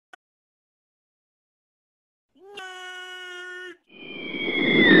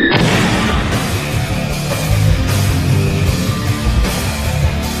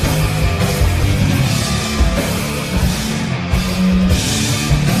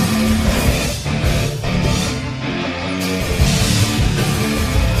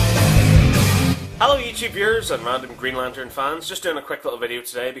YouTube viewers and random Green Lantern fans, just doing a quick little video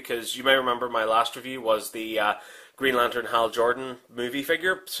today because you may remember my last review was the Green Lantern Hal Jordan movie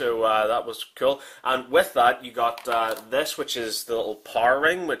figure, so that was cool. And with that you got this, which is the little power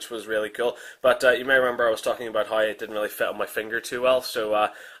ring, which was really cool. But you may remember I was talking about how it didn't really fit on my finger too well, so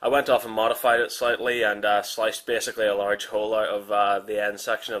I went off and modified it slightly and sliced basically a large hole out of the end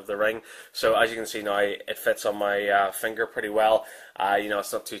section of the ring. So as you can see now, it fits on my finger pretty well. You know,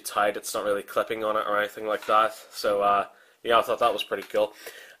 it's not too tight, it's not really clipping on it or anything like that. So yeah, I thought that was pretty cool.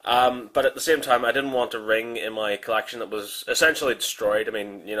 But at the same time, I didn't want a ring in my collection that was essentially destroyed. I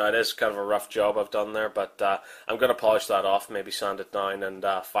mean, you know, it is kind of a rough job I've done there, but I'm going to polish that off, maybe sand it down and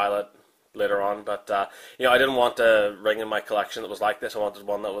file it later on. But you know, I didn't want a ring in my collection that was like this. I wanted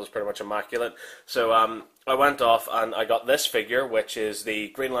one that was pretty much immaculate. So I went off and I got this figure, which is the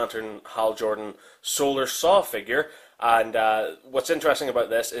Green Lantern Hal Jordan Solar Saw figure. And what's interesting about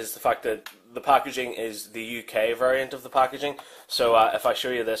this is the fact that the packaging is the UK variant of the packaging. So if I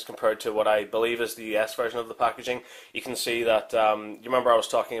show you this compared to what I believe is the US version of the packaging, you can see that, you remember I was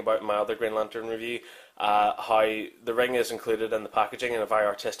talking about in my other Green Lantern review, how the ring is included in the packaging in a very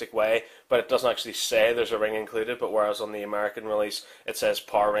artistic way, but it doesn't actually say there's a ring included, but whereas on the American release it says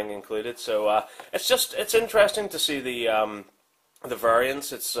power ring included. So it's interesting to see the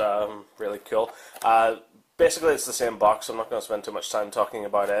variants. It's really cool. Basically, it's the same box, so I'm not going to spend too much time talking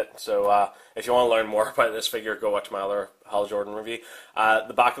about it. So if you want to learn more about this figure, go watch my other Hal Jordan review.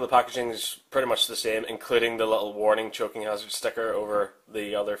 The back of the packaging is pretty much the same, including the little warning choking hazard sticker over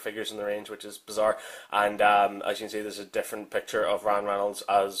the other figures in the range, which is bizarre. And as you can see, there's a different picture of Ryan Reynolds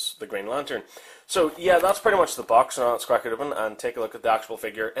as the Green Lantern. So yeah, that's pretty much the box. Now let's crack it open and take a look at the actual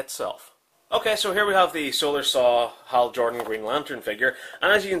figure itself. Okay, so here we have the Solar Saw Hal Jordan Green Lantern figure,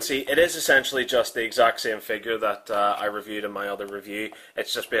 and as you can see, it is essentially just the exact same figure that I reviewed in my other review.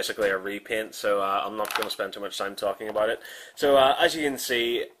 It's just basically a repaint, so I'm not going to spend too much time talking about it. So as you can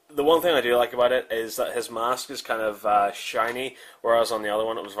see, the one thing I do like about it is that his mask is kind of shiny, whereas on the other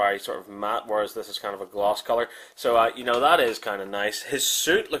one it was very sort of matte, whereas this is kind of a gloss color. So, you know, that is kind of nice. His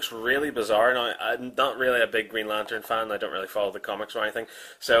suit looks really bizarre. Now, I'm not really a big Green Lantern fan. I don't really follow the comics or anything.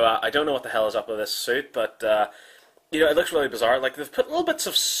 So, I don't know what the hell is up with this suit, but, you know, it looks really bizarre. Like, they've put little bits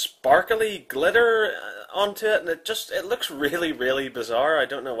of sparkly glitter onto it, and it looks really, really bizarre. I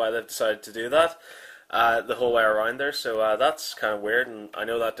don't know why they've decided to do that. The whole way around there, so that's kind of weird, and I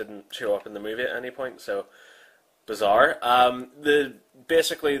know that didn't show up in the movie at any point, so bizarre.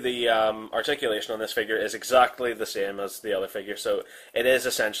 Basically the articulation on this figure is exactly the same as the other figure, so it is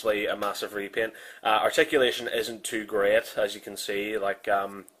essentially a massive repaint. Articulation isn't too great, as you can see. Like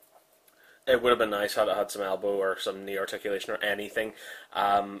it would have been nice had it had some elbow or some knee articulation or anything,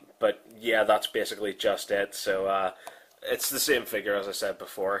 but yeah, that's basically just it. So it's the same figure as I said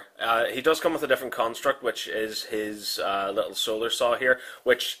before. He does come with a different construct, which is his little solar saw here,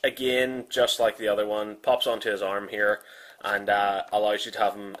 which again, just like the other one, pops onto his arm here and allows you to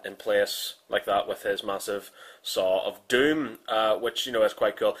have him in place like that with his massive saw of doom, which, you know, is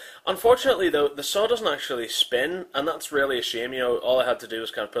quite cool. Unfortunately though, the saw doesn't actually spin, and that's really a shame. You know, all I had to do was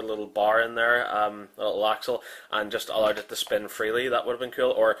kind of put a little bar in there, a little axle, and just allowed it to spin freely. That would have been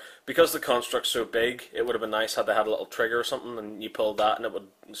cool. Or because the construct's so big, it would have been nice had they had a little trigger or something and you pulled that and it would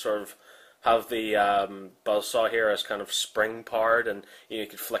sort of have the buzzsaw here as kind of spring powered, and you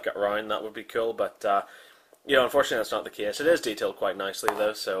could flick it around. That would be cool, but you know, unfortunately that's not the case. It is detailed quite nicely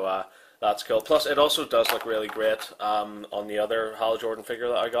though, so that's cool. Plus it also does look really great on the other Hal Jordan figure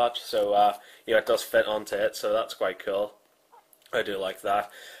that I got, so yeah, it does fit onto it, so that's quite cool. I do like that.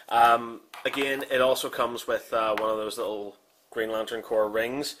 Again, it also comes with one of those little Green Lantern Corps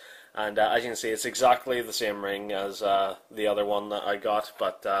rings, and as you can see, it's exactly the same ring as the other one that I got,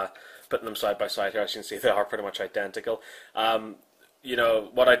 but putting them side by side here, as you can see, they are pretty much identical. You know,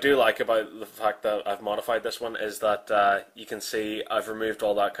 what I do like about the fact that I've modified this one is that you can see I've removed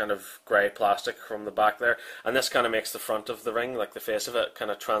all that kind of grey plastic from the back there, and this kind of makes the front of the ring, like the face of it, kind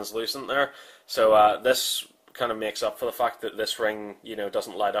of translucent there. So this kind of makes up for the fact that this ring, you know,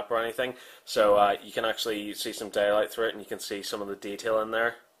 doesn't light up or anything. So you can actually see some daylight through it, and you can see some of the detail in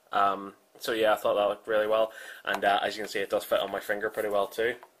there. So yeah, I thought that looked really well, and as you can see, it does fit on my finger pretty well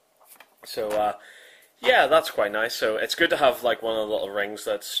too. So yeah, that's quite nice. So it's good to have like one of the little rings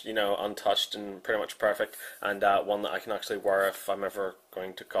that's, you know, untouched and pretty much perfect, and one that I can actually wear if I'm ever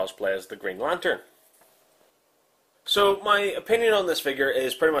going to cosplay as the Green Lantern. So my opinion on this figure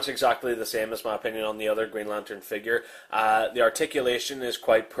is pretty much exactly the same as my opinion on the other Green Lantern figure. The articulation is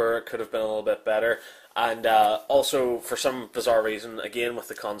quite poor. It could have been a little bit better. And also, for some bizarre reason, again with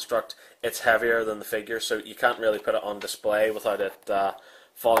the construct, it's heavier than the figure, so you can't really put it on display without it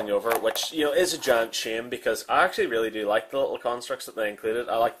falling over, which, you know, is a giant shame because I actually really do like the little constructs that they included.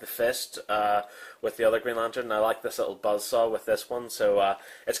 I like the fist with the other Green Lantern, and I like this little buzzsaw with this one, so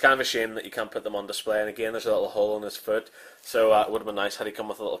it's kind of a shame that you can't put them on display. And again, there's a little hole in his foot, so it would have been nice had he come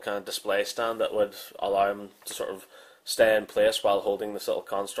with a little kind of display stand that would allow him to sort of stay in place while holding this little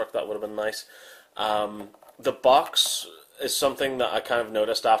construct. That would have been nice. The box is something that I kind of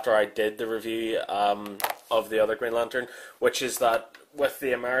noticed after I did the review of the other Green Lantern, which is that with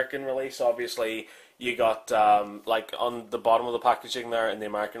the American release, obviously, you got, like, on the bottom of the packaging there, in the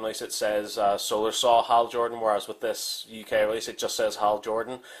American release, it says Solar Saw Hal Jordan, whereas with this UK release, it just says Hal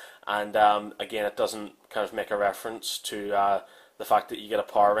Jordan. And, again, it doesn't kind of make a reference to the fact that you get a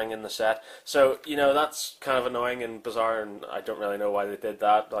power ring in the set. So, you know, that's kind of annoying and bizarre, and I don't really know why they did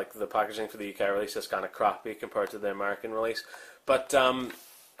that. Like, the packaging for the UK release is kind of crappy compared to the American release. But,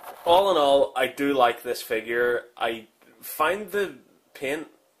 all in all, I do like this figure. I find the paint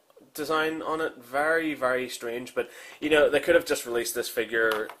design on it very, very strange, but, you know, they could have just released this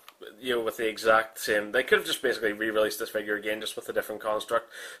figure, you know, with the exact same. They could have just basically re-released this figure again, just with a different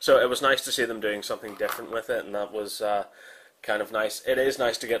construct. So it was nice to see them doing something different with it, and that was kind of nice. It is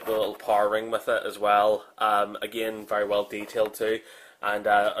nice to get the little power ring with it as well. Again, very well detailed too, and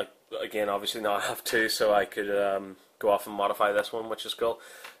again, obviously now I have two, so I could go off and modify this one, which is cool.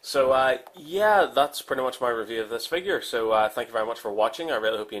 So yeah, that's pretty much my review of this figure. So thank you very much for watching. I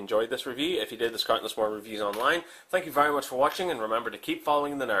really hope you enjoyed this review. If you did, there's countless more reviews online. Thank you very much for watching, and remember to keep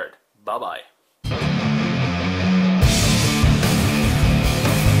following the nerd. Bye bye.